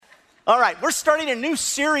All right, we're starting a new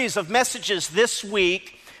series of messages this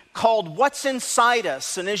week called What's Inside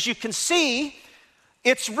Us. And as you can see,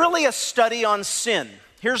 it's really a study on sin.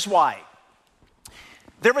 Here's why.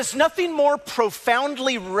 There is nothing more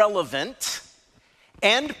profoundly relevant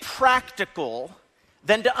and practical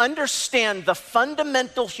than to understand the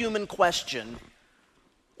fundamental human question,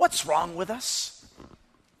 what's wrong with us?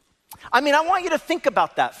 I want you to think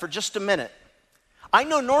about that for just a minute. I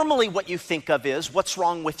know normally what you think of is, what's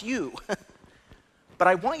wrong with you? But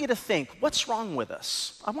I want you to think, what's wrong with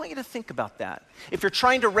us? I want you to think about that. If you're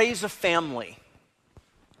trying to raise a family,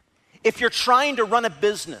 if you're trying to run a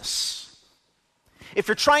business, if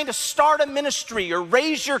you're trying to start a ministry or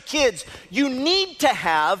raise your kids, you need to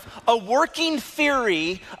have a working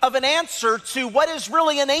theory of an answer to what is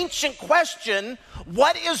really an ancient question,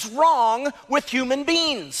 what is wrong with human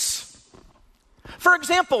beings? For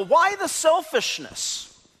example, why the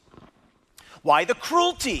selfishness? Why the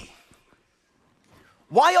cruelty?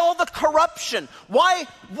 Why all the corruption? Why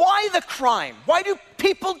the crime? Why do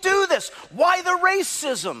people do this? Why the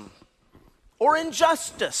racism or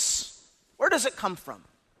injustice? Where does it come from?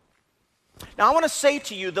 Now, I want to say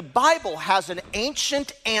to you, the Bible has an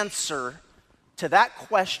ancient answer to that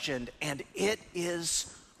question, and it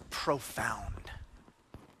is profound.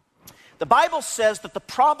 The Bible says that the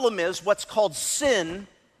problem is what's called sin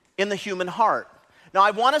in the human heart. Now,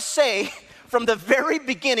 I want to say from the very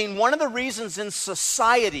beginning, one of the reasons in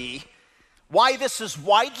society why this is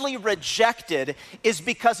widely rejected is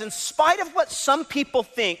because in spite of what some people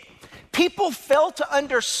think, people fail to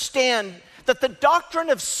understand that the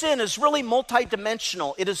doctrine of sin is really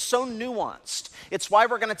multidimensional. It is so nuanced. It's why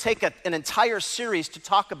we're going to take an entire series to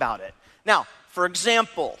talk about it. Now, for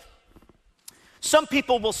example, some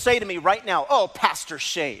people will say to me right now, oh, Pastor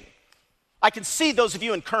Shane. I can see those of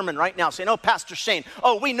you in Kerman right now saying, oh, Pastor Shane,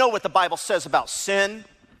 oh, we know what the Bible says about sin.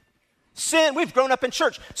 Sin, we've grown up in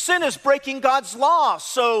church. Sin is breaking God's law,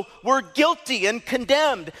 so we're guilty and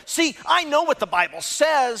condemned. See, I know what the Bible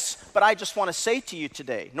says, but I just want to say to you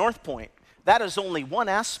today, North Point, that is only one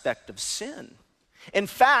aspect of sin. In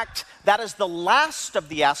fact, that is the last of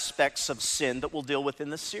the aspects of sin that we'll deal with in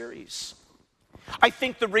this series. I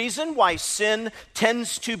think the reason why sin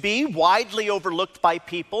tends to be widely overlooked by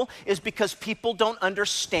people is because people don't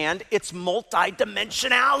understand its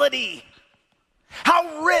multidimensionality.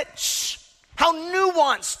 How rich, how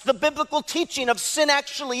nuanced the biblical teaching of sin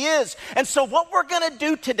actually is. And so what we're going to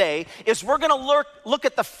do today is we're going to look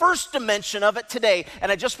at the first dimension of it today.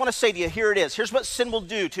 And I just want to say to you, here it is. Here's what sin will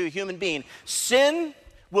do to a human being. Sin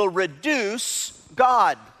will reduce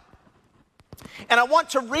God. And I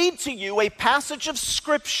want to read to you a passage of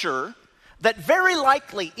scripture that very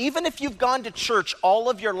likely, even if you've gone to church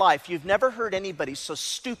all of your life, you've never heard anybody so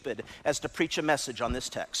stupid as to preach a message on this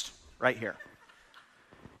text right here.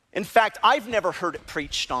 In fact, I've never heard it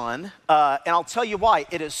preached on, and I'll tell you why.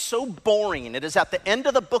 It is so boring. It is at the end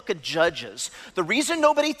of the book of Judges. The reason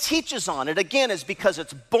nobody teaches on it, again, is because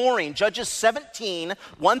it's boring. Judges 17,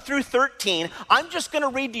 1 through 13. I'm just going to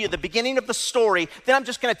read to you the beginning of the story, then I'm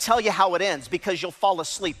just going to tell you how it ends because you'll fall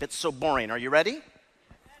asleep. It's so boring. Are you ready?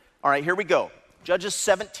 All right, here we go. Judges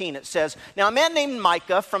 17, it says, now a man named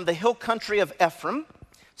Micah from the hill country of Ephraim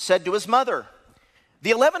said to his mother,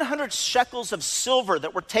 the 1,100 shekels of silver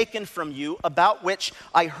that were taken from you, about which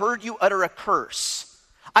I heard you utter a curse,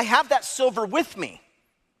 I have that silver with me.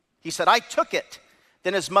 He said, I took it.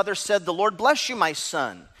 Then his mother said, the Lord bless you, my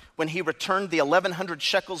son. When he returned the 1,100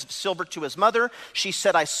 shekels of silver to his mother, she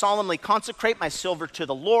said, I solemnly consecrate my silver to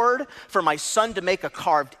the Lord for my son to make a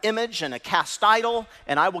carved image and a cast idol,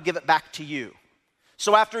 and I will give it back to you.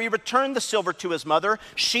 So after he returned the silver to his mother,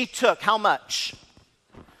 she took how much?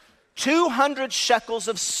 200 shekels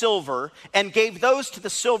of silver and gave those to the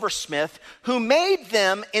silversmith who made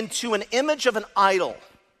them into an image of an idol.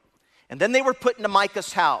 And then they were put into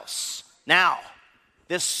Micah's house. Now,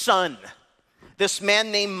 this son, this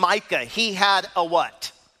man named Micah, he had a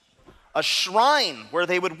what? A shrine where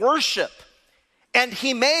they would worship. And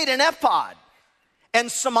he made an ephod and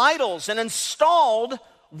some idols and installed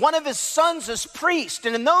one of his sons as priest.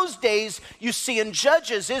 And in those days, you see in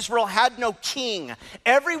Judges, Israel had no king.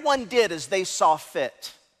 Everyone did as they saw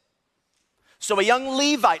fit. So a young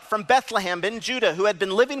Levite from Bethlehem in Judah who had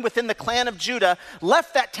been living within the clan of Judah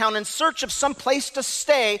left that town in search of some place to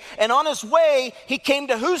stay. And on his way, he came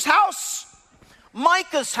to whose house?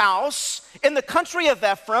 Micah's house in the country of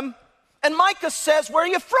Ephraim. And Micah says, where are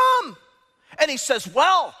you from? And he says,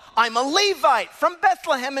 well, I'm a Levite from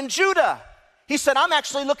Bethlehem in Judah. He said, I'm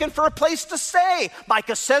actually looking for a place to stay.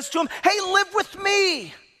 Micah says to him, hey, live with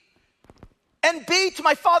me and be to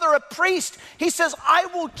my father a priest. He says, I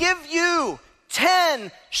will give you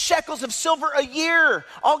 10 shekels of silver a year.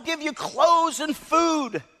 I'll give you clothes and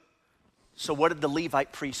food. So what did the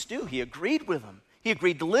Levite priest do? He agreed with him. He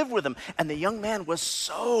agreed to live with him. And the young man was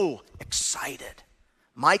so excited.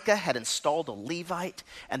 Micah had installed a Levite,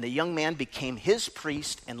 and the young man became his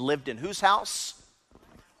priest and lived in whose house?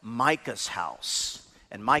 Micah's house.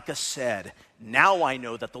 And Micah said, now I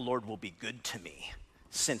know that the Lord will be good to me,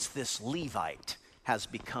 since this Levite has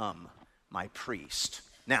become my priest.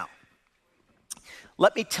 Now,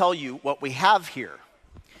 let me tell you what we have here.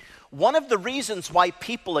 One of the reasons why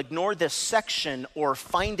people ignore this section or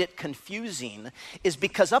find it confusing is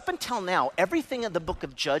because up until now, everything in the book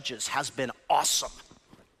of Judges has been awesome.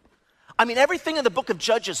 I mean, everything in the book of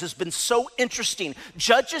Judges has been so interesting.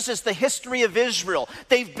 Judges is the history of Israel.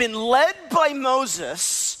 They've been led by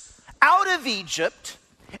Moses out of Egypt,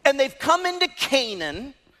 and they've come into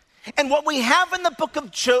Canaan. And what we have in the book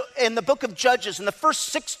of Judges, in the first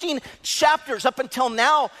 16 chapters up until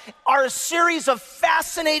now, are a series of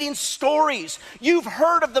fascinating stories. You've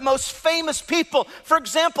heard of the most famous people. For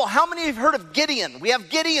example, how many have heard of Gideon? We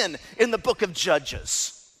have Gideon in the book of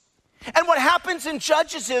Judges. And what happens in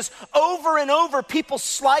Judges is over and over people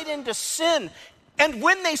slide into sin. And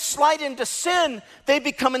when they slide into sin, they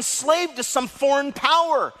become enslaved to some foreign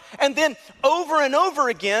power. And then over and over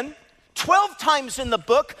again, 12 times in the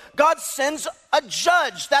book, God sends a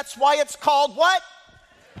judge. That's why it's called what?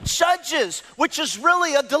 Judges, which is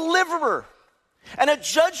really a deliverer. And a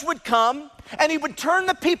judge would come and he would turn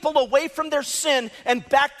the people away from their sin and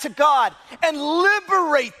back to God and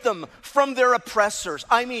liberate them from their oppressors.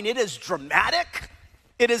 I mean, it is dramatic.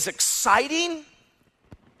 It is exciting.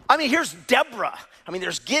 I mean, here's Deborah. I mean,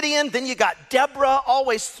 there's Gideon, then you got Deborah,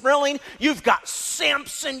 always thrilling. You've got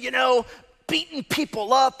Samson, beating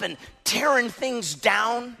people up and tearing things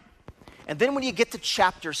down. And then when you get to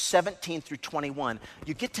chapters 17 through 21,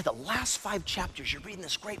 you get to the last 5 chapters, you're reading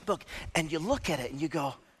this great book, and you look at it and you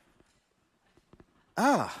go,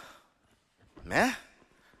 meh.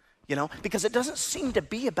 Because it doesn't seem to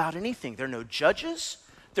be about anything. There are no judges.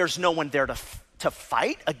 There's no one there to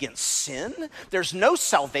fight against sin. There's no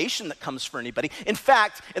salvation that comes for anybody. In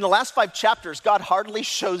fact, in the last 5 chapters, God hardly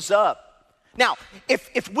shows up. Now,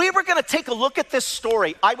 if we were going to take a look at this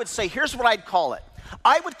story, I would say, here's what I'd call it.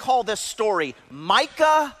 I would call this story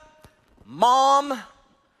Micah, Mom,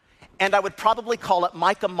 and I would probably call it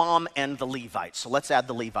Micah, Mom, and the Levite. So let's add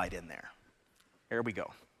the Levite in there. Here we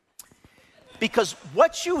go. Because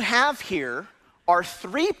what you have here are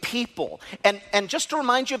 3 people. And just to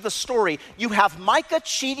remind you of the story, you have Micah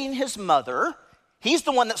cheating his mother. He's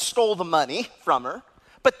the one that stole the money from her.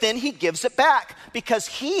 But then he gives it back because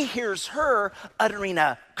he hears her uttering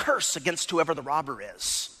a curse against whoever the robber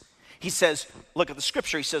is. He says, look at the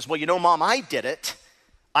scripture. He says, well, Mom, I did it.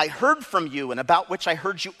 I heard from you, and about which I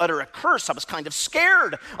heard you utter a curse. I was kind of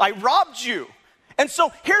scared. I robbed you. And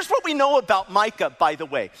so here's what we know about Micah, by the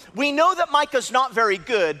way. We know that Micah's not very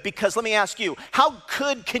good because, let me ask you, how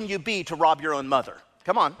good can you be to rob your own mother?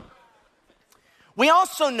 Come on. We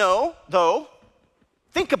also know, though,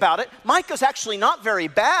 think about it, Micah's actually not very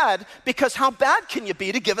bad because how bad can you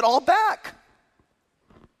be to give it all back?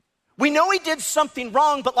 We know he did something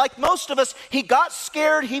wrong, but like most of us, he got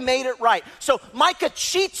scared, he made it right. So Micah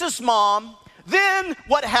cheats his mom. Then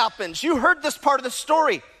what happens? You heard this part of the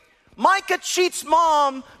story. Micah cheats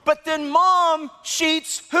Mom, but then Mom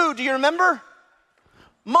cheats who? Do you remember?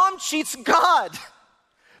 Mom cheats God.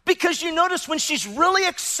 Because you notice when she's really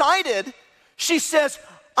excited, she says,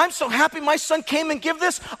 I'm so happy my son came and gave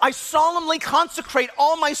this. I solemnly consecrate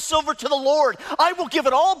all my silver to the Lord. I will give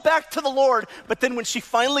it all back to the Lord. But then when she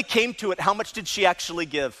finally came to it, how much did she actually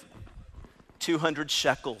give? 200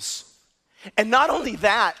 shekels. And not only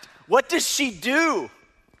that, what does she do?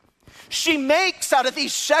 She makes out of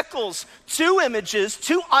these shekels 2 images,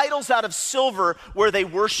 2 idols out of silver where they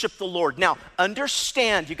worship the Lord. Now,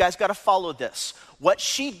 understand, you guys got to follow this. What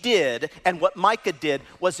she did and what Micah did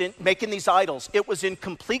was in making these idols. It was in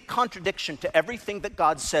complete contradiction to everything that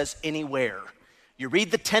God says anywhere. You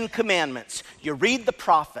read the 10 Commandments, you read the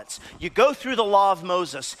prophets, you go through the law of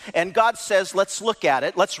Moses, and God says, let's look at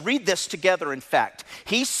it. Let's read this together, in fact.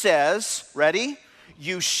 He says, ready?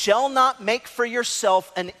 You shall not make for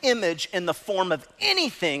yourself an image in the form of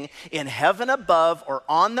anything in heaven above or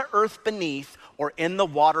on the earth beneath or in the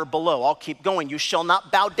water below. I'll keep going. You shall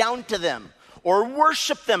not bow down to them or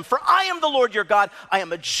worship them, for I am the Lord your God. I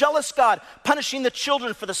am a jealous God, punishing the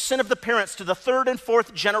children for the sin of the parents to the 3rd and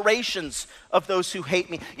 4th generations of those who hate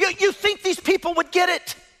me. You think these people would get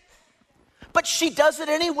it, but she does it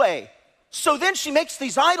anyway. So then she makes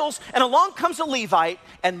these idols, and along comes a Levite,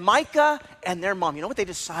 and Micah and their mom, you know what they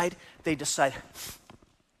decide? They decide,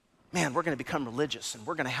 man, we're going to become religious and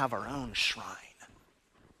we're going to have our own shrine.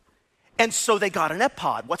 And so they got an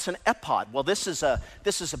ephod. What's an ephod? Well, this is a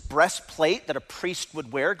breastplate that a priest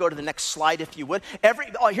would wear. Go to the next slide if you would.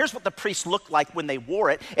 Here's what the priest looked like when they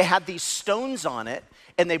wore it. It had these stones on it,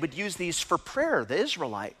 and they would use these for prayer, the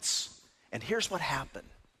Israelites. And here's what happened.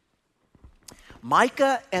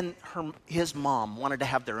 Micah and his mom wanted to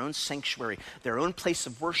have their own sanctuary, their own place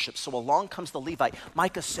of worship. So along comes the Levite.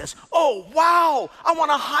 Micah says, oh, wow, I want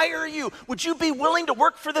to hire you. Would you be willing to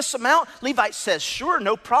work for this amount? Levite says, sure,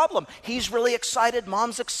 no problem. He's really excited.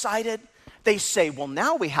 Mom's excited. They say, well,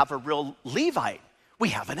 now we have a real Levite. We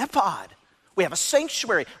have an ephod. We have a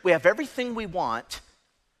sanctuary. We have everything we want,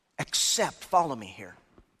 except, follow me here.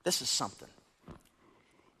 This is something.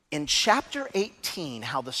 In chapter 18,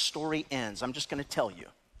 how the story ends, I'm just going to tell you.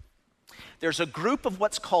 There's a group of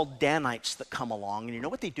what's called Danites that come along, and you know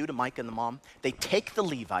what they do to Micah and the mom? They take the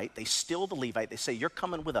Levite, they steal the Levite, they say, you're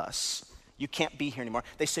coming with us. You can't be here anymore.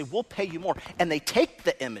 They say, we'll pay you more. And they take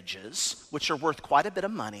the images, which are worth quite a bit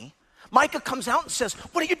of money. Micah comes out and says,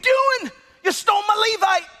 what are you doing? You stole my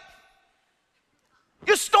Levite.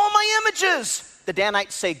 You stole my images. The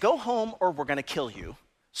Danites say, go home or we're going to kill you.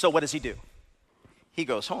 So what does he do? He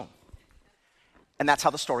goes home. And that's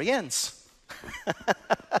how the story ends.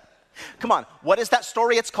 Come on, what is that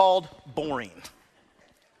story? It's called boring.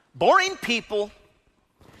 Boring people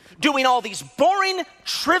doing all these boring,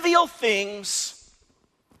 trivial things.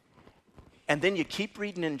 And then you keep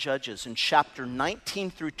reading in Judges in chapter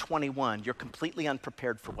 19 through 21, you're completely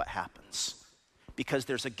unprepared for what happens. Because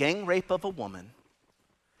there's a gang rape of a woman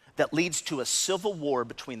that leads to a civil war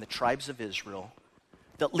between the tribes of Israel,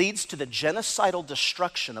 that leads to the genocidal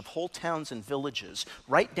destruction of whole towns and villages,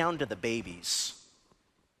 right down to the babies.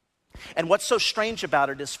 And what's so strange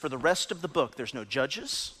about it is for the rest of the book, there's no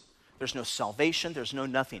judges, there's no salvation, there's no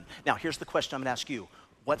nothing. Now, here's the question I'm going to ask you.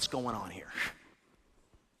 What's going on here?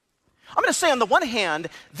 I'm going to say on the one hand,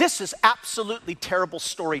 this is absolutely terrible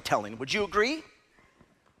storytelling. Would you agree?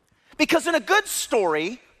 Because in a good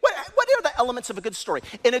story, what are the elements of a good story?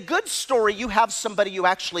 In a good story, you have somebody you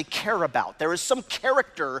actually care about. There is some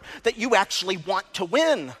character that you actually want to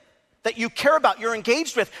win, that you care about, you're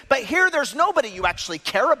engaged with. But here, there's nobody you actually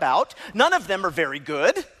care about. None of them are very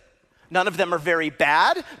good. None of them are very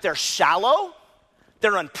bad. They're shallow.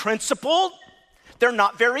 They're unprincipled. They're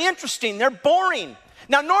not very interesting. They're boring.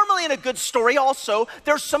 Now, normally in a good story also,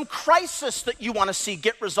 there's some crisis that you want to see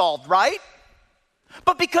get resolved, right?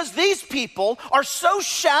 But because these people are so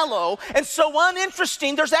shallow and so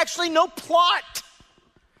uninteresting, there's actually no plot.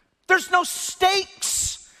 There's no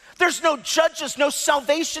stakes. There's no judges, no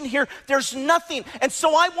salvation here. There's nothing. And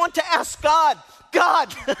so I want to ask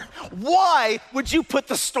God, why would you put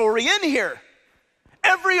the story in here?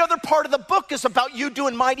 Every other part of the book is about you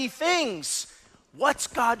doing mighty things. What's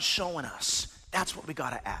God showing us? That's what we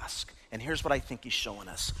got to ask. And here's what I think he's showing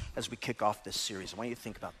us as we kick off this series. I want you to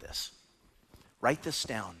think about this. Write this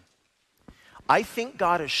down. I think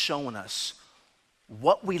God is showing us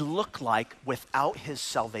what we look like without his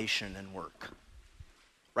salvation and work.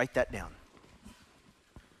 Write that down.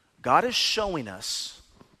 God is showing us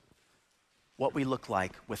what we look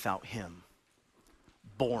like without him.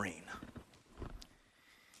 Boring.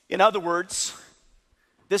 In other words,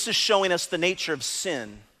 this is showing us the nature of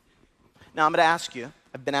sin. Now I'm going to ask you,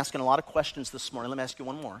 I've been asking a lot of questions this morning. Let me ask you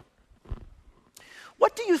one more.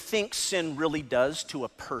 What do you think sin really does to a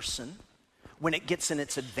person when it gets in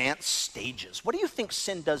its advanced stages? What do you think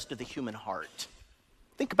sin does to the human heart?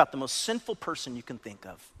 Think about the most sinful person you can think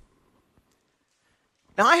of.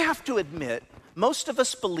 Now, I have to admit, most of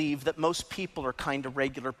us believe that most people are kind of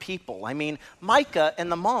regular people. I mean, Micah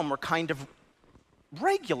and the mom were kind of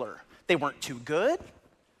regular. They weren't too good.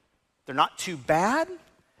 They're not too bad.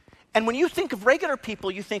 And when you think of regular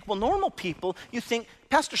people, you think, well, normal people, you think,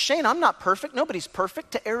 Pastor Shane, I'm not perfect. Nobody's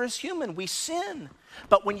perfect. To err is human. We sin.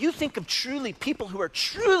 But when you think of truly people who are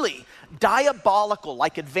truly diabolical,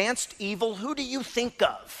 like advanced evil, who do you think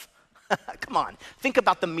of? Come on. Think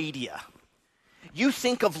about the media. You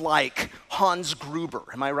think of like Hans Gruber.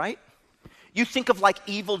 Am I right? You think of like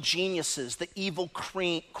evil geniuses, the evil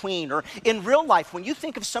queen. Or in real life, when you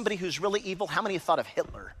think of somebody who's really evil, how many have thought of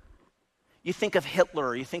Hitler? You think of Hitler,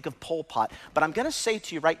 or you think of Pol Pot. But I'm going to say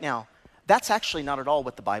to you right now, that's actually not at all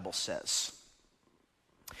what the Bible says.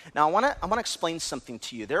 Now, I want to explain something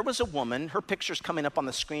to you. There was a woman, her picture's coming up on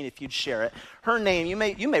the screen if you'd share it. Her name,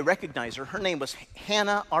 you may recognize her. Her name was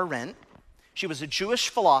Hannah Arendt. She was a Jewish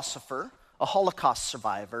philosopher, a Holocaust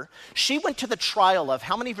survivor. She went to the trial of,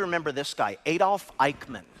 how many of you remember this guy? Adolf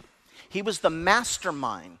Eichmann. He was the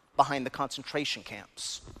mastermind behind the concentration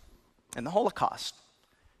camps and the Holocaust.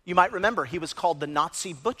 You might remember he was called the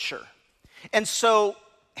Nazi butcher. And so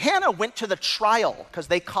Hannah went to the trial because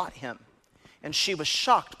they caught him, and she was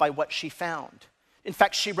shocked by what she found. In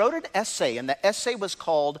fact, she wrote an essay, and the essay was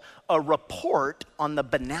called A Report on the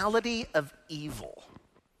Banality of Evil.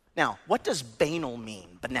 Now, what does banal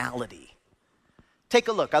mean, banality? Take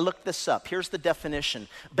a look. I looked this up. Here's the definition.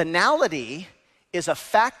 Banality is a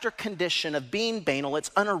fact or condition of being banal.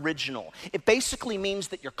 It's unoriginal. It basically means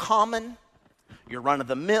that you're common, you're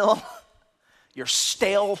run-of-the-mill, you're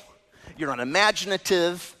stale, you're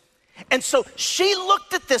unimaginative. And so she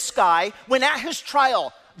looked at this guy when at his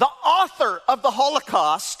trial, the author of the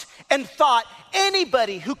Holocaust, and thought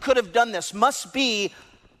anybody who could have done this must be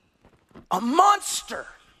a monster.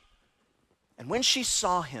 And when she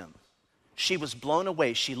saw him, she was blown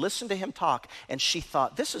away. She listened to him talk, and she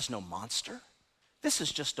thought, this is no monster. This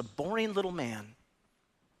is just a boring little man.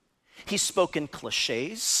 He spoke in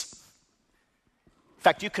cliches. In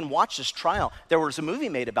fact, you can watch this trial. There was a movie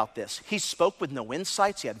made about this. He spoke with no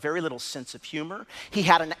insights. He had very little sense of humor. He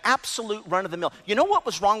had an absolute run-of-the-mill. You know what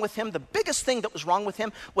was wrong with him? The biggest thing that was wrong with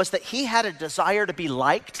him was that he had a desire to be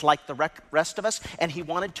liked like the rest of us, and he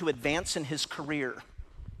wanted to advance in his career.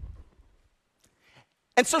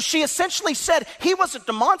 And so she essentially said, he wasn't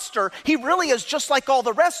a monster. He really is just like all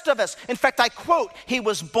the rest of us. In fact, I quote, he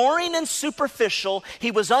was boring and superficial.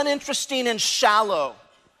 He was uninteresting and shallow.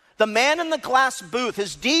 The man in the glass booth,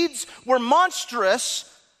 his deeds were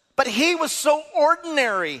monstrous, but he was so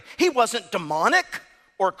ordinary. He wasn't demonic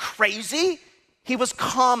or crazy. He was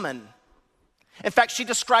common. In fact, she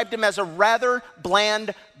described him as a rather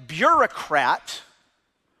bland bureaucrat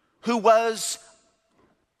who was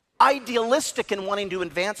idealistic in wanting to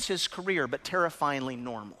advance his career, but terrifyingly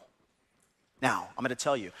normal. Now, I'm going to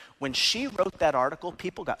tell you, when she wrote that article,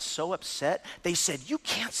 people got so upset. They said, you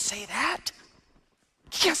can't say that.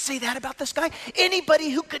 You can't say that about this guy.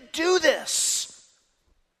 Anybody who could do this,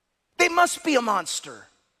 they must be a monster.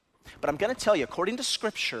 But I'm going to tell you, according to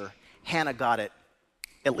Scripture, Hannah got it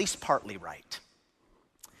at least partly right.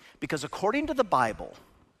 Because according to the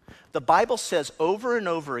Bible says over and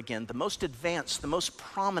over again, the most advanced, the most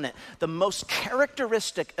prominent, the most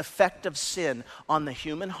characteristic effect of sin on the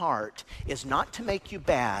human heart is not to make you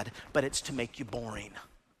bad, but it's to make you boring.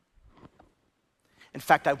 In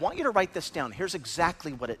fact, I want you to write this down. Here's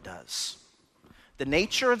exactly what it does. The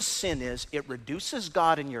nature of sin is it reduces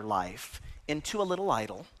God in your life into a little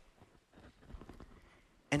idol,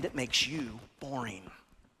 and it makes you boring.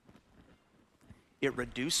 It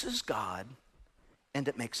reduces God, and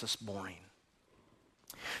it makes us boring.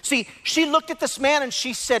 See, she looked at this man and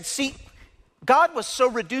she said, see, God was so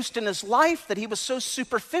reduced in his life that he was so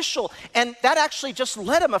superficial, and that actually just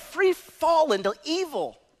led him a free fall into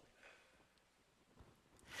evil.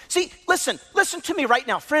 See, listen to me right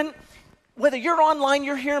now, friend. Whether you're online,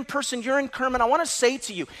 you're here in person, you're in Kerman, I want to say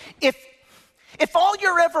to you, if all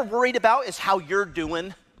you're ever worried about is how you're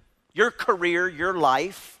doing, your career, your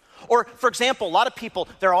life, or for example, a lot of people,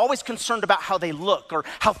 they're always concerned about how they look or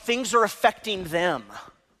how things are affecting them.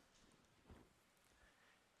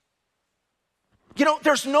 You know,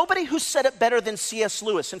 there's nobody who said it better than C.S.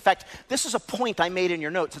 Lewis. In fact, this is a point I made in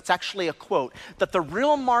your notes. It's actually a quote, that the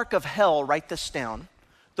real mark of hell, write this down,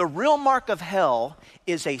 the real mark of hell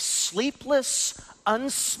is a sleepless,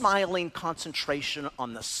 unsmiling concentration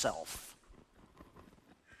on the self.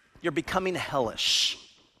 You're becoming hellish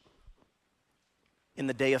in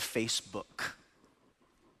the day of Facebook.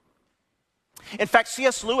 In fact,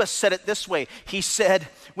 C.S. Lewis said it this way. He said,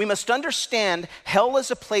 we must understand hell is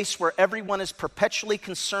a place where everyone is perpetually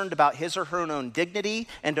concerned about his or her own dignity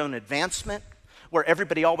and own advancement, where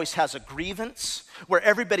everybody always has a grievance, where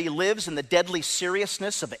everybody lives in the deadly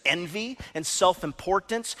seriousness of envy and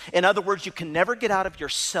self-importance. In other words, you can never get out of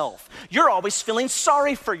yourself. You're always feeling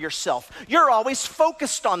sorry for yourself. You're always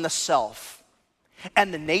focused on the self.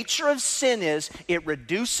 And the nature of sin is it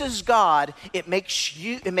reduces God, it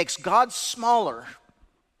makes God smaller,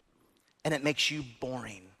 and it makes you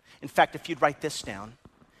boring. In fact, if you'd write this down,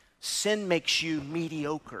 sin makes you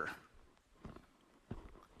mediocre.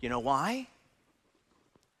 You know why?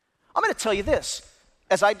 I'm going to tell you this.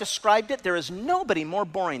 As I described it, there is nobody more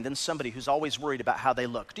boring than somebody who's always worried about how they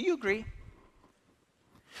look. Do you agree?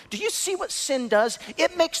 Do you see what sin does?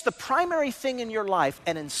 It makes the primary thing in your life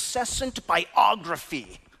an incessant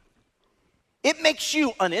biography. It makes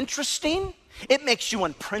you uninteresting. It makes you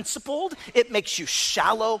unprincipled. It makes you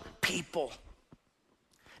shallow people.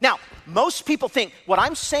 Now, most people think, what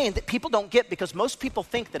I'm saying that people don't get, because most people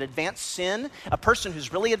think that advanced sin, a person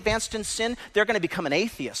who's really advanced in sin, they're going to become an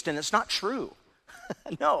atheist, and it's not true.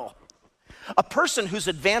 No. A person who's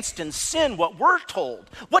advanced in sin, what we're told.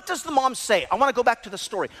 What does the mom say? I want to go back to the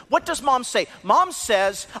story. What does mom say? Mom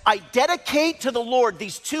says, I dedicate to the Lord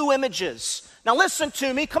these two images. Now listen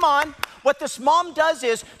to me, come on. What this mom does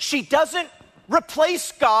is she doesn't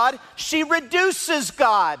replace God, she reduces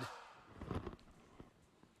God.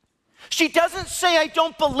 She doesn't say, I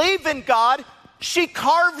don't believe in God. She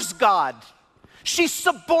carves God. She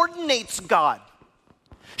subordinates God.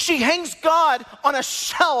 She hangs God on a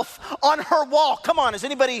shelf on her wall. Come on, is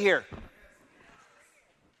anybody here?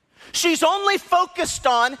 She's only focused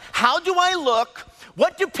on, how do I look?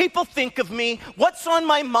 What do people think of me? What's on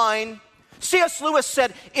my mind? C.S. Lewis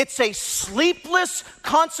said, it's a sleepless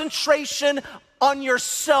concentration on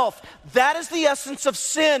yourself. That is the essence of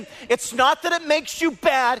sin. It's not that it makes you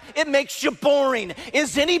bad, it makes you boring.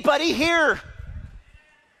 Is anybody here?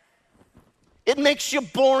 It makes you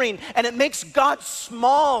boring, and it makes God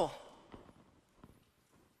small.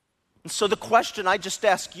 And so the question I just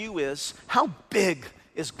ask you is, how big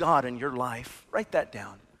is God in your life? Write that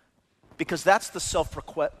down. Because that's the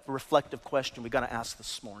self-reflective question we got to ask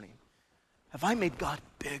this morning. Have I made God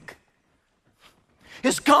big?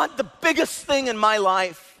 Is God the biggest thing in my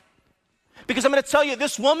life? Because I'm going to tell you,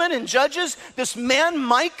 this woman in Judges, this man,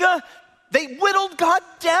 Micah, they whittled God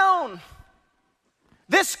down.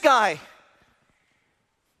 This guy,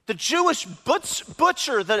 the Jewish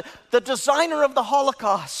butcher, the designer of the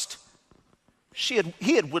Holocaust, he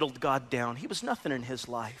had whittled God down. He was nothing in his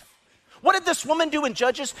life. What did this woman do in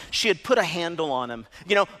Judges? She had put a handle on him.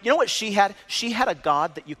 You know what she had? She had a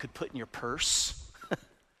God that you could put in your purse.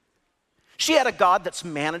 She had a God that's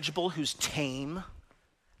manageable, who's tame.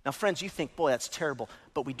 Now, friends, you think, boy, that's terrible.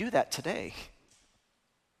 But we do that today.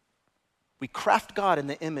 We craft God in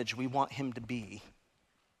the image we want him to be.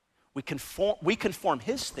 We conform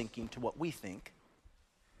his thinking to what we think.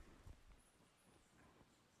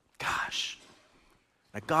 Gosh,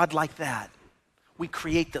 a God like that, we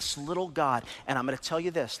create this little God. And I'm going to tell you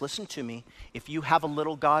this, listen to me. If you have a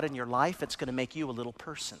little God in your life, it's going to make you a little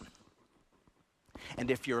person.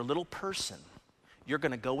 And if you're a little person, you're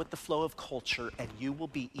going to go with the flow of culture, and you will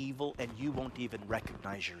be evil, and you won't even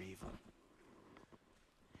recognize you're evil.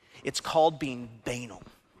 It's called being banal.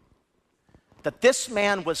 That this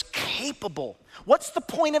man was capable. What's the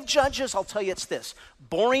point of Judges? I'll tell you it's this.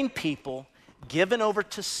 Boring people, given over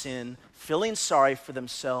to sin, feeling sorry for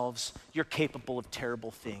themselves, you're capable of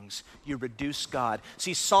terrible things. You reduce God.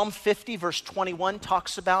 See, Psalm 50 verse 21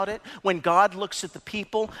 talks about it. When God looks at the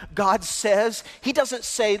people, God says, he doesn't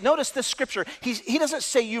say, notice this scripture, he doesn't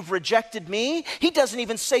say you've rejected me. He doesn't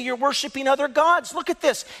even say you're worshiping other gods. Look at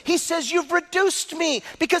this. He says you've reduced me,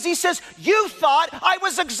 because he says you thought I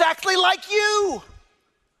was exactly like you.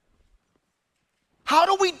 How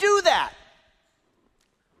do we do that?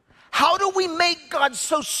 How do we make God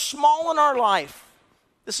so small in our life?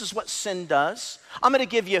 This is what sin does. I'm going to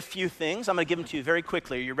give you a few things. I'm going to give them to you very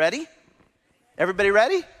quickly. Are you ready? Everybody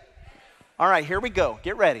ready? All right, here we go.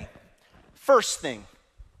 Get ready. First thing,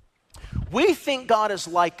 we think God is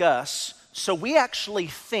like us, so we actually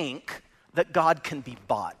think that God can be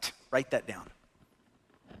bought. Write that down.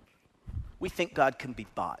 We think God can be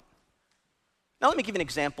bought. Now, let me give you an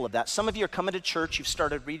example of that. Some of you are coming to church, you've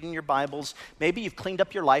started reading your Bibles, maybe you've cleaned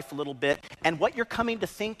up your life a little bit, and what you're coming to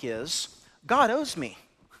think is, God owes me.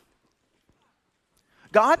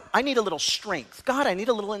 God, I need a little strength. God, I need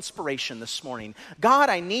a little inspiration this morning. God,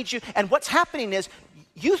 I need you. And what's happening is,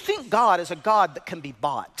 you think God is a God that can be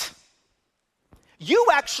bought. You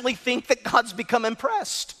actually think that God's become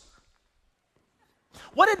impressed.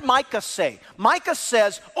 What did Micah say? Micah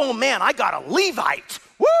says, oh man, I got a Levite.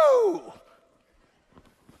 Woo!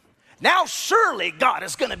 Now surely God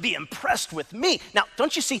is going to be impressed with me. Now,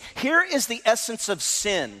 don't you see, here is the essence of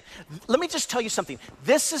sin. Let me just tell you something.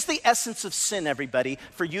 This is the essence of sin, everybody,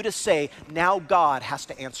 for you to say, now God has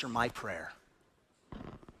to answer my prayer.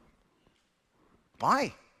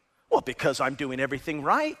 Why? Well, because I'm doing everything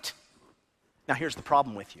right. Now, here's the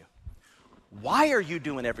problem with you. Why are you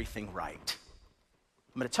doing everything right?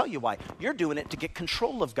 I'm going to tell you why. You're doing it to get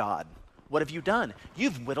control of God. What have you done?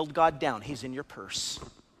 You've whittled God down. He's in your purse.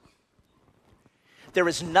 There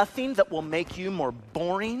is nothing that will make you more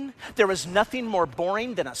boring. There is nothing more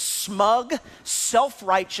boring than a smug,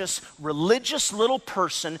 self-righteous, religious little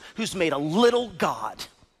person who's made a little God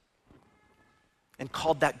and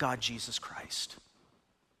called that God Jesus Christ.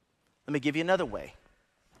 Let me give you another way.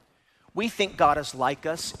 We think God is like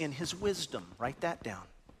us in his wisdom. Write that down.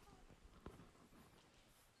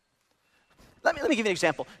 Let me give you an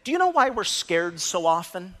example. Do you know why we're scared so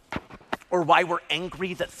often? Or why we're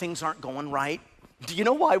angry that things aren't going right? Do you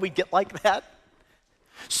know why we get like that?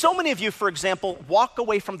 So many of you, for example, walk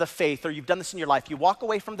away from the faith, or you've done this in your life. You walk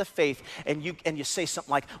away from the faith and you say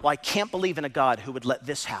something like, well, I can't believe in a God who would let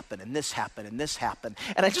this happen and this happen and this happen.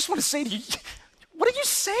 And I just want to say to you, what are you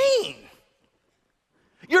saying?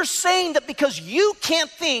 You're saying that because you can't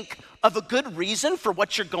think of a good reason for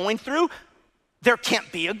what you're going through, there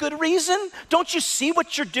can't be a good reason? Don't you see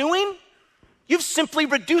what you're doing? You've simply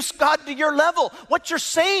reduced God to your level. What you're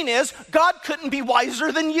saying is, God couldn't be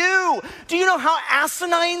wiser than you. Do you know how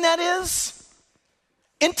asinine that is?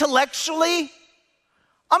 Intellectually?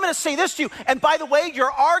 I'm going to say this to you, and by the way, your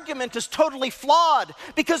argument is totally flawed,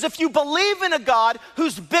 because if you believe in a God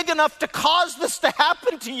who's big enough to cause this to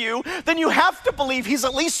happen to you, then you have to believe he's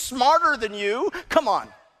at least smarter than you. Come on.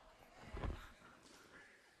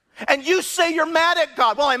 And you say you're mad at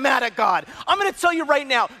God. Well, I'm mad at God. I'm going to tell you right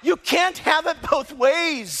now, you can't have it both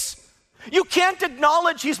ways. You can't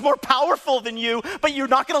acknowledge he's more powerful than you, but you're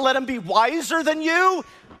not going to let him be wiser than you?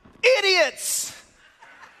 Idiots.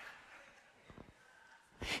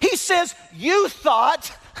 He says, you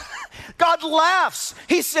thought. God laughs.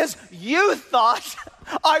 He says, you thought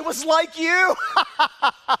I was like you.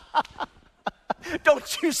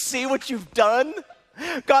 Don't you see what you've done?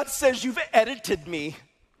 God says, you've edited me.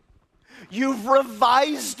 You've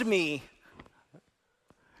revised me.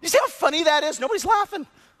 You see how funny that is? Nobody's laughing.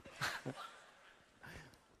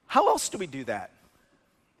 How else do we do that?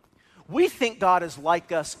 We think God is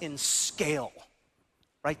like us in scale.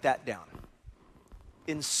 Write that down.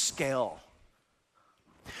 In scale.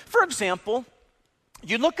 For example,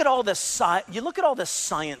 you look at all this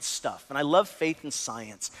science stuff, and I love faith and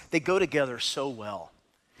science. They go together so well.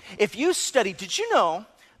 If you study, did you know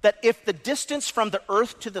that if the distance from the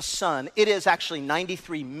earth to the sun, it is actually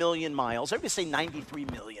 93 million miles. Everybody say 93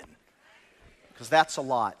 million, because that's a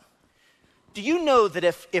lot. Do you know that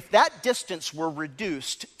if that distance were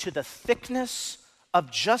reduced to the thickness of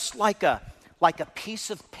just like a piece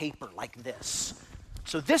of paper like this,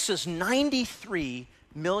 so this is 93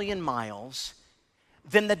 million miles,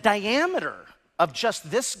 then the diameter of just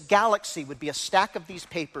this galaxy would be a stack of these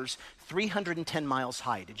papers 310 miles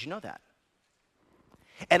high. Did you know that?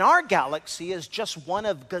 And our galaxy is just one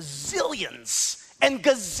of gazillions and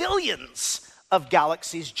gazillions of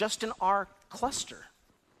galaxies just in our cluster.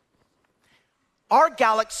 Our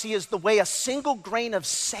galaxy is the way a single grain of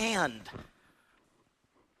sand,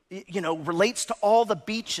 relates to all the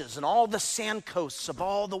beaches and all the sand coasts of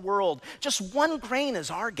all the world. Just one grain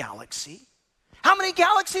is our galaxy. How many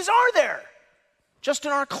galaxies are there? Just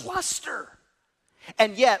in our cluster.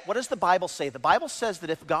 And yet, what does the Bible say? The Bible says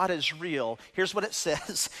that if God is real, here's what it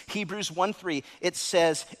says. Hebrews 1:3, it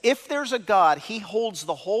says, if there's a God, he holds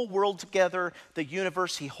the whole world together, the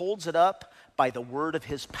universe, he holds it up by the word of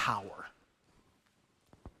his power.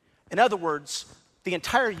 In other words, the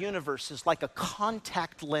entire universe is like a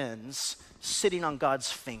contact lens sitting on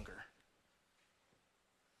God's finger.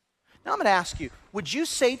 Now I'm going to ask you, would you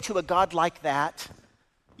say to a God like that,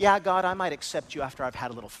 yeah, God, I might accept you after I've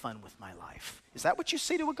had a little fun with my life? Is that what you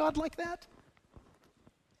say to a God like that?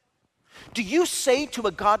 Do you say to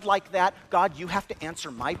a God like that, God, you have to answer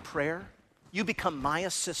my prayer? You become my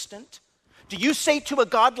assistant? Do you say to a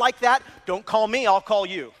God like that, don't call me, I'll call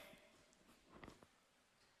you?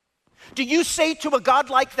 Do you say to a God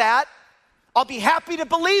like that, I'll be happy to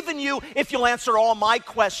believe in you if you'll answer all my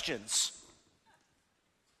questions?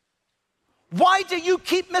 Why do you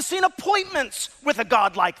keep missing appointments with a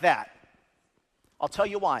God like that? I'll tell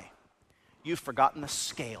you why. You've forgotten the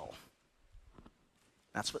scale.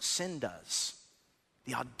 That's what sin does.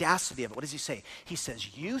 The audacity of it. What does he say? He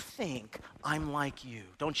says, you think I'm like you.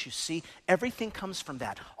 Don't you see? Everything comes from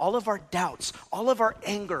that. All of our doubts, all of our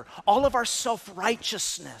anger, all of our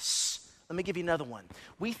self-righteousness. Let me give you another one.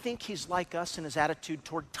 We think he's like us in his attitude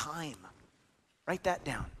toward time. Write that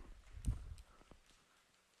down.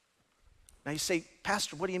 Now you say,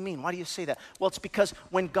 Pastor, what do you mean? Why do you say that? Well, it's because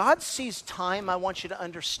when God sees time, I want you to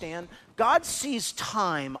understand, God sees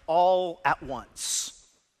time all at once.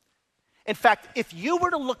 In fact, if you were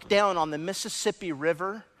to look down on the Mississippi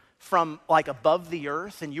River from like above the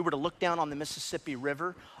earth, and you were to look down on the Mississippi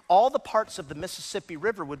River, all the parts of the Mississippi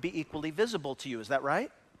River would be equally visible to you. Is that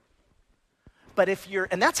right? But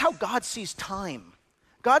and that's how God sees time.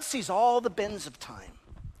 God sees all the bends of time.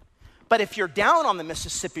 But if you're down on the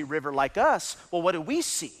Mississippi River like us, well, what do we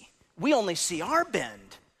see? We only see our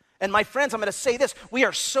bend. And my friends, I'm going to say this. We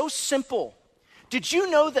are so simple. Did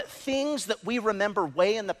you know that things that we remember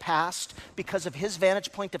way in the past, because of his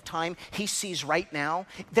vantage point of time, he sees right now,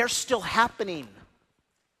 they're still happening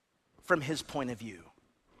from his point of view.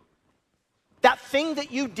 That thing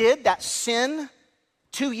that you did, that sin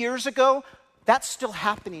 2 years ago, that's still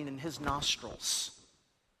happening in his nostrils.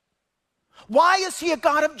 Why is he a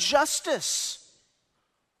God of justice?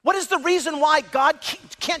 What is the reason why God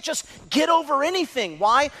can't just get over anything?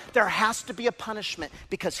 Why? There has to be a punishment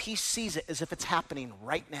because he sees it as if it's happening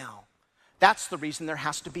right now. That's the reason there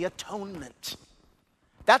has to be atonement.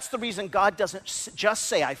 That's the reason God doesn't just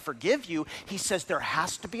say, I forgive you. He says there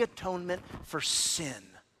has to be atonement for sin.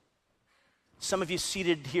 Some of you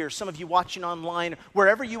seated here, some of you watching online,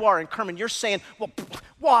 wherever you are in Kerman, you're saying, well,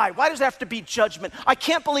 why? Why does there have to be judgment? I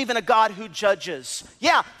can't believe in a God who judges.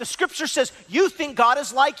 Yeah, the scripture says you think God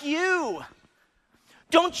is like you.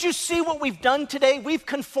 Don't you see what we've done today? We've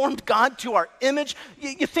conformed God to our image.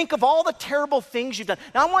 You think of all the terrible things you've done.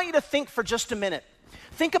 Now I want you to think for just a minute.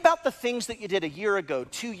 Think about the things that you did a year ago,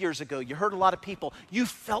 2 years ago. You hurt a lot of people. You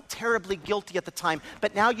felt terribly guilty at the time,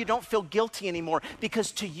 but now you don't feel guilty anymore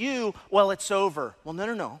because to you, well, it's over. Well,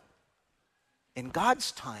 no. In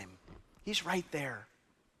God's time, he's right there.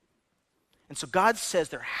 And so God says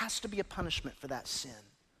there has to be a punishment for that sin.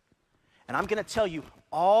 And I'm going to tell you,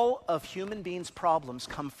 all of human beings' problems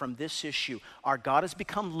come from this issue. Our God has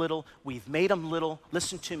become little. We've made him little.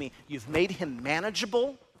 Listen to me. You've made him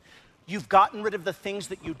manageable. You've gotten rid of the things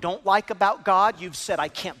that you don't like about God. You've said, I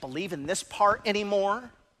can't believe in this part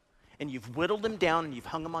anymore. And you've whittled him down and you've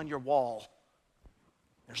hung him on your wall.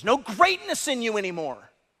 There's no greatness in you anymore.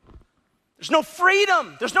 There's no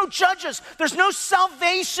freedom. There's no judges. There's no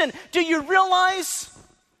salvation. Do you realize?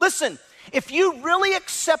 Listen, if you really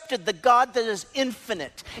accepted the God that is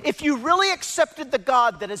infinite, if you really accepted the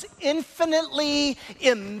God that is infinitely,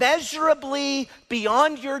 immeasurably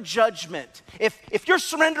beyond your judgment, if you're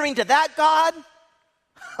surrendering to that God,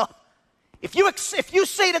 if you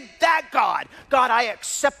say to that God, I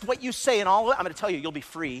accept what you say and all of it, I'm going to tell you, you'll be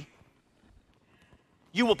free.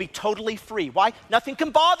 You will be totally free. Why? Nothing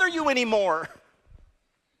can bother you anymore.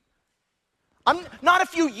 Not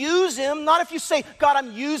if you use him, not if you say, God,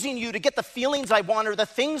 I'm using you to get the feelings I want or the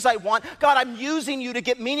things I want. God, I'm using you to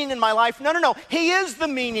get meaning in my life. No. He is the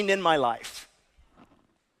meaning in my life.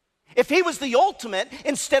 If he was the ultimate,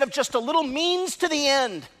 instead of just a little means to the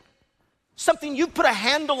end, something you've put a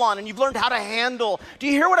handle on and you've learned how to handle. Do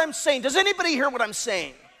you hear what I'm saying? Does anybody hear what I'm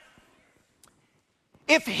saying?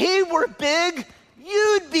 If he were big,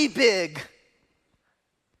 you'd be big.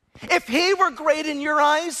 If he were great in your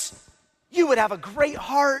eyes, you would have a great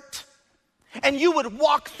heart and you would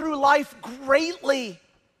walk through life greatly.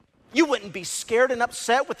 You wouldn't be scared and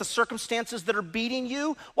upset with the circumstances that are beating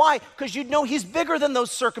you. Why? Because you'd know he's bigger than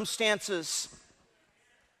those circumstances.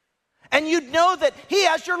 And you'd know that he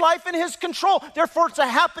has your life in his control. Therefore, it's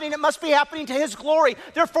happening. It must be happening to his glory.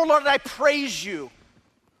 Therefore, Lord, I praise you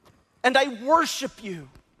and I worship you.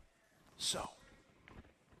 So,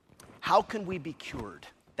 how can we be cured?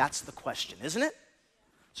 That's the question, isn't it?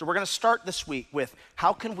 So we're going to start this week with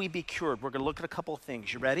how can we be cured? We're going to look at a couple of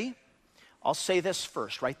things. You ready? I'll say this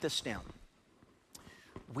first. Write this down.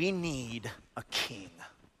 We need a king.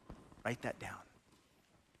 Write that down.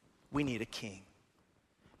 We need a king.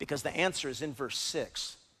 Because the answer is in verse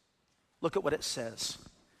 6. Look at what it says.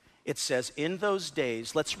 It says, in those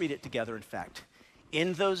days, let's read it together, in fact.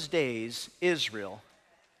 In those days, Israel,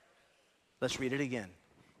 let's read it again.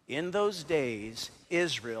 In those days,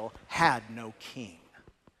 Israel had no king.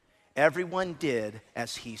 Everyone did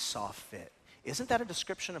as he saw fit. Isn't that a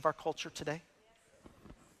description of our culture today?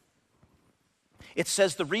 It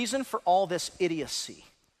says the reason for all this idiocy,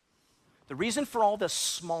 the reason for all this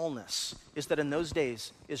smallness is that in those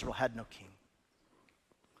days, Israel had no king.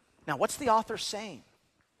 Now, what's the author saying?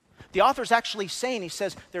 The author's actually saying, he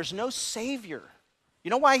says, there's no savior.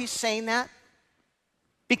 You know why he's saying that?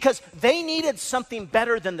 Because they needed something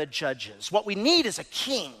better than the judges. What we need is a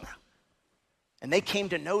king. And they came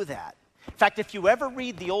to know that. In fact, if you ever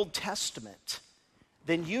read the Old Testament,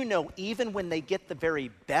 then you know even when they get the very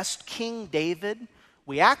best King David,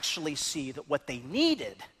 we actually see that what they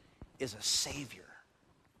needed is a Savior.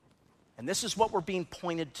 And this is what we're being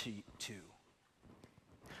pointed to.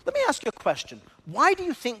 Let me ask you a question. Why do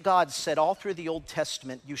you think God said all through the Old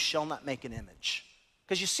Testament, you shall not make an image?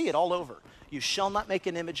 Because you see it all over. You shall not make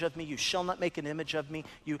an image of me. You shall not make an image of me.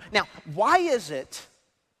 Now, why is it?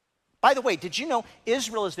 By the way, did you know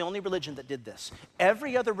Israel is the only religion that did this?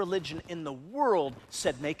 Every other religion in the world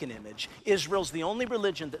said make an image. Israel's the only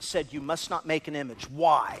religion that said you must not make an image.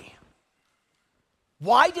 Why?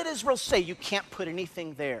 Why did Israel say you can't put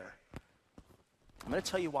anything there? I'm going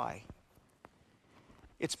to tell you why.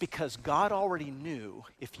 It's because God already knew,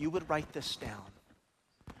 if you would write this down,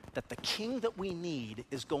 that the king that we need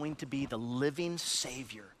is going to be the living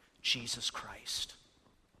Savior, Jesus Christ.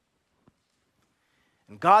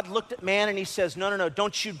 And God looked at man and he says, no,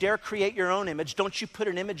 don't you dare create your own image. Don't you put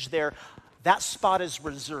an image there. That spot is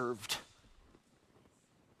reserved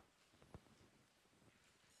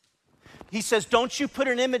He says, don't you put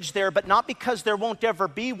an image there, but not because there won't ever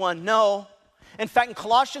be one. No. In fact, in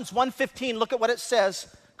Colossians 1:15, look at what it says.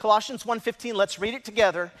 Colossians 1:15, let's read it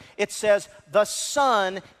together. It says, the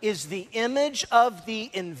Son is the image of the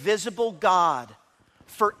invisible God.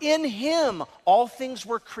 For in him all things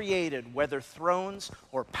were created, whether thrones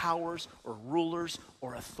or powers or rulers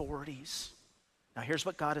or authorities. Now here's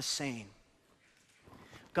what God is saying.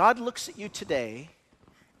 God looks at you today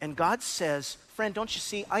and God says, friend, don't you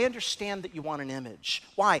see, I understand that you want an image.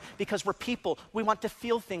 Why? Because we're people. We want to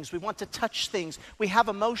feel things. We want to touch things. We have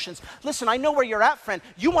emotions. Listen, I know where you're at, friend.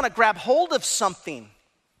 You want to grab hold of something.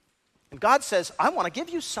 And God says, I want to give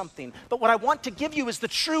you something. But what I want to give you is the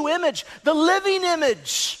true image, the living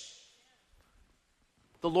image,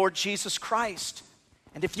 the Lord Jesus Christ.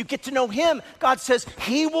 And if you get to know him, God says,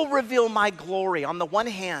 he will reveal my glory. On the one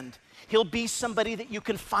hand, he'll be somebody that you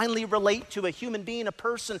can finally relate to, a human being, a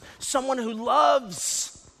person, someone who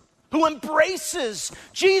loves, who embraces.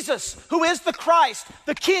 Jesus, who is the Christ,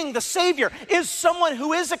 the King, the Savior, is someone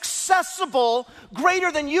who is accessible,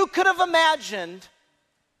 greater than you could have imagined.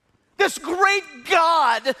 This great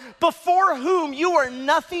God before whom you are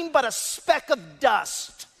nothing but a speck of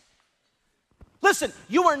dust. Listen,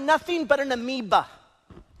 you are nothing but an amoeba.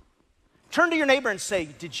 Turn to your neighbor and say,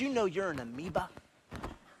 did you know you're an amoeba?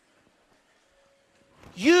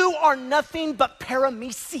 You are nothing but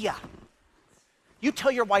paramecia. You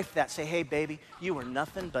tell your wife that. Say, hey, baby, you are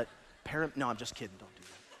nothing but No, I'm just kidding. Don't do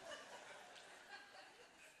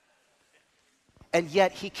that. And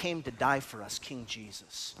yet he came to die for us, King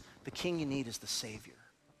Jesus. The King you need is the Savior.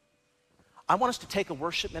 I want us to take a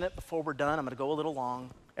worship minute before we're done. I'm going to go a little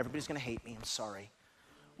long. Everybody's going to hate me. I'm sorry.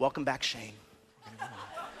 Welcome back, Shane.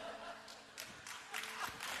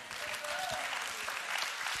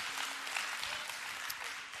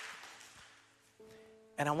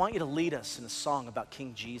 And I want you to lead us in a song about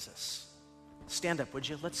King Jesus. Stand up, would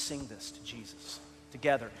you? Let's sing this to Jesus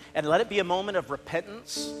together. And let it be a moment of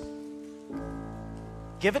repentance.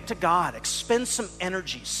 Give it to God. Expend some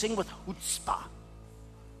energy. Sing with chutzpah.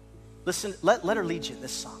 Listen, let her lead you in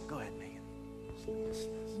this song. Go ahead, Megan.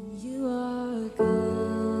 You are good,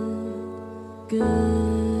 good.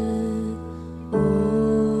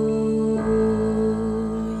 Oh,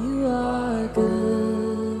 you are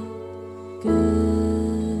good, good.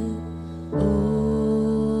 Oh,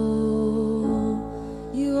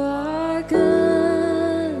 you are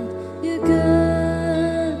good, you're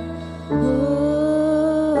good. Oh,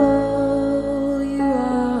 you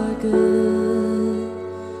are good,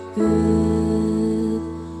 good.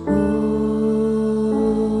 Oh,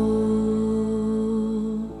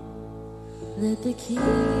 let the King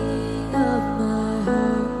of my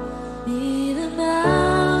heart be the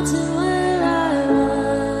mountain where I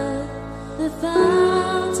run, the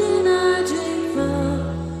fountain I drink from.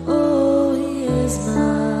 Oh, he is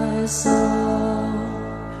my song.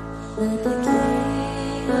 Let the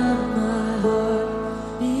King of my heart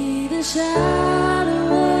be the shadow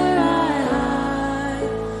where I hide,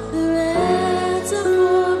 the ransom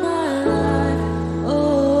for my life.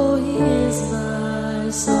 Oh, he is my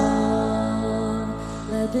song.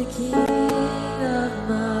 Let the King of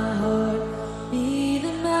my heart be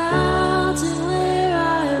the mountain where I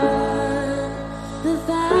run, the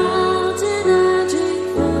fountain I drink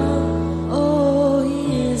from. Oh, he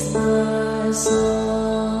is my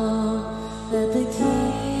song. Let the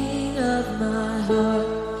King of my heart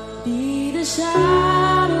be the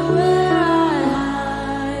shadow where I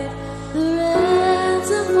hide, the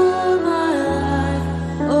ransom for my life.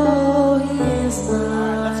 Oh, he is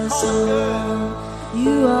my song.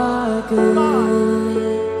 You are good,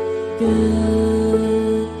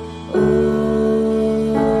 good. Oh,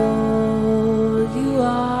 you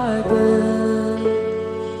are good,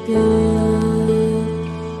 good.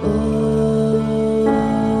 Oh,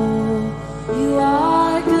 you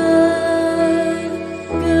are good,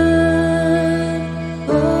 good.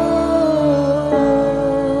 Oh,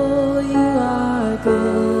 you are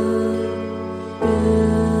good, good.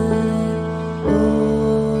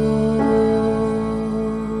 Oh.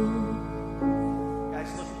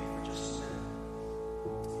 Guys, look at me for just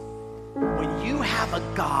a minute. When you have a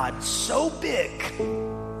God so big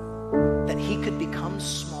that he could become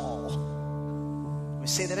small. Let me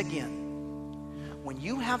say that again. When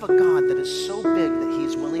you have a God that is so big that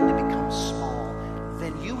he's willing to become small,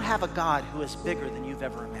 then you have a God who is bigger than you've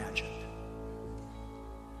ever imagined.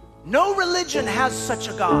 No religion has such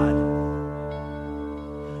a God.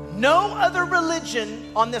 No other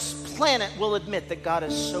religion on this planet will admit that God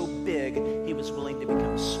is so big, he was willing to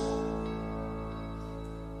become small.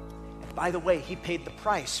 And by the way, he paid the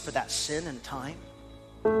price for that sin and time.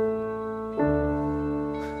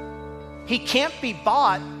 He can't be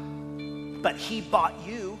bought, but he bought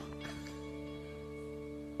you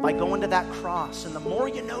by going to that cross. And the more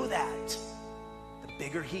you know that, the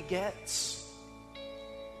bigger he gets,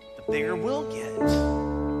 the bigger we'll get.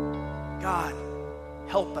 God,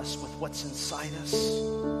 help us with what's inside us.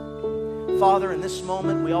 Father, in this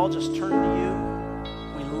moment, we all just turn to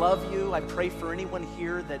you. We love you. I pray for anyone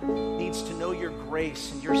here that needs to know your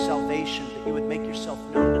grace and your salvation, that you would make yourself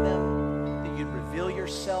known to them, that you'd reveal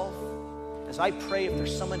yourself. As I pray, if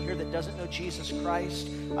there's someone here that doesn't know Jesus Christ,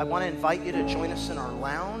 I want to invite you to join us in our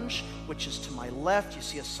lounge, which is to my left. You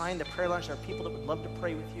see a sign, the prayer lounge. There are people that would love to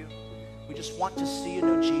pray with you. We just want to see you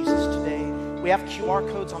know Jesus today. We have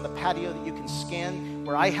QR codes on the patio that you can scan,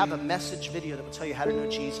 where I have a message video that will tell you how to know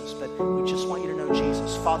Jesus, but we just want you to know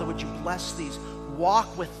Jesus. Father, would you bless these?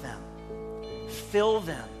 Walk with them. Fill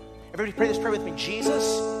them. Everybody pray this prayer with me.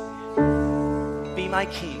 Jesus, be my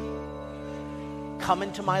King. Come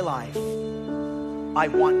into my life. I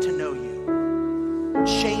want to know you.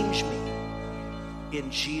 Change me in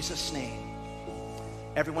Jesus' name.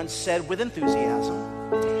 Everyone said with enthusiasm,